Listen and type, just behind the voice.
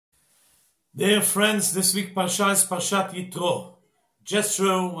Dear friends, this week Parsha is Parshat Yitro.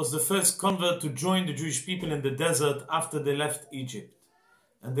 Jethro was the first convert to join the Jewish people in the desert after they left Egypt.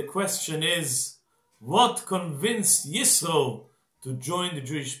 And the question is, what convinced Yitro to join the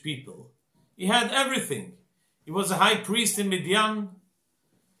Jewish people? He had everything. He was a high priest in Midian.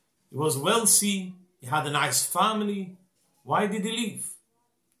 He was wealthy. He had a nice family. Why did he leave?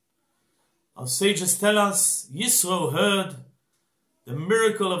 Our sages tell us Yitro heard the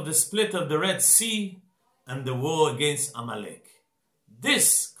miracle of the split of the Red Sea and the war against Amalek.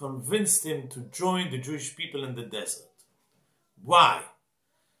 This convinced him to join the Jewish people in the desert. Why?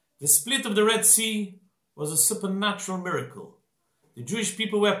 The split of the Red Sea was a supernatural miracle. The Jewish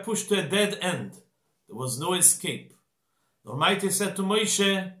people were pushed to a dead end. There was no escape. The Almighty said to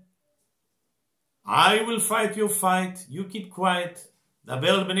Moshe, I will fight your fight, you keep quiet.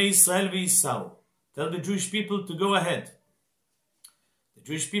 Daber b'nei Israel v'Yisau. Tell the Jewish people to go ahead. The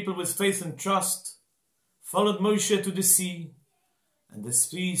Jewish people with faith and trust followed Moshe to the sea, and the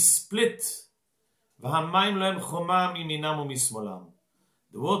sea split. The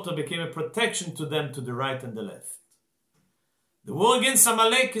water became a protection to them to the right and the left. The war against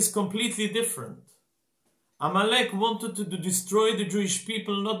Amalek is completely different. Amalek wanted to destroy the Jewish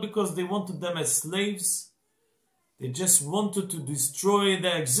people not because they wanted them as slaves. They just wanted to destroy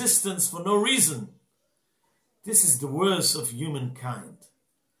their existence for no reason. This is the worst of humankind.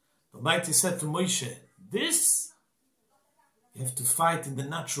 The Almighty said to Moshe, this you have to fight in the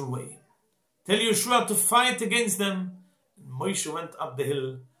natural way. Tell Yeshua to fight against them. And Moshe went up the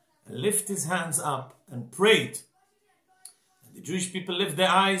hill and lifted his hands up and prayed. And the Jewish people lifted their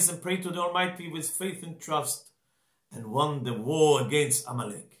eyes and prayed to the Almighty with faith and trust and won the war against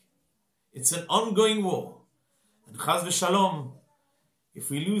Amalek. It's an ongoing war. And Chaz v'Shalom, if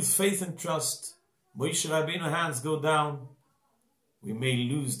we lose faith and trust, Moshe Rabbeinu's hands go down, we may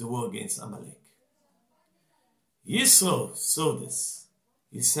lose the war against Amalek. Yitro saw this.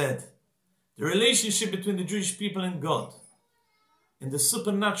 He said, the relationship between the Jewish people and God in the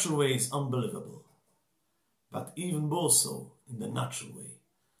supernatural way is unbelievable. But even more so in the natural way.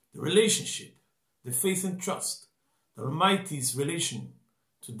 The relationship, the faith and trust, the Almighty's relation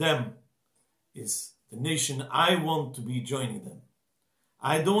to them is the nation I want to be joining them.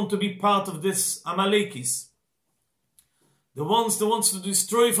 I don't want to be part of this Amalekis. The ones that wants to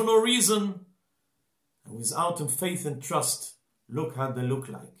destroy for no reason, and without faith and trust, look how they look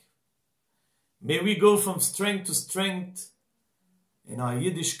like. May we go from strength to strength in our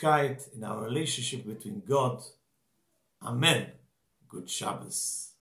Yiddishkeit, in our relationship between God. Amen. Good Shabbos.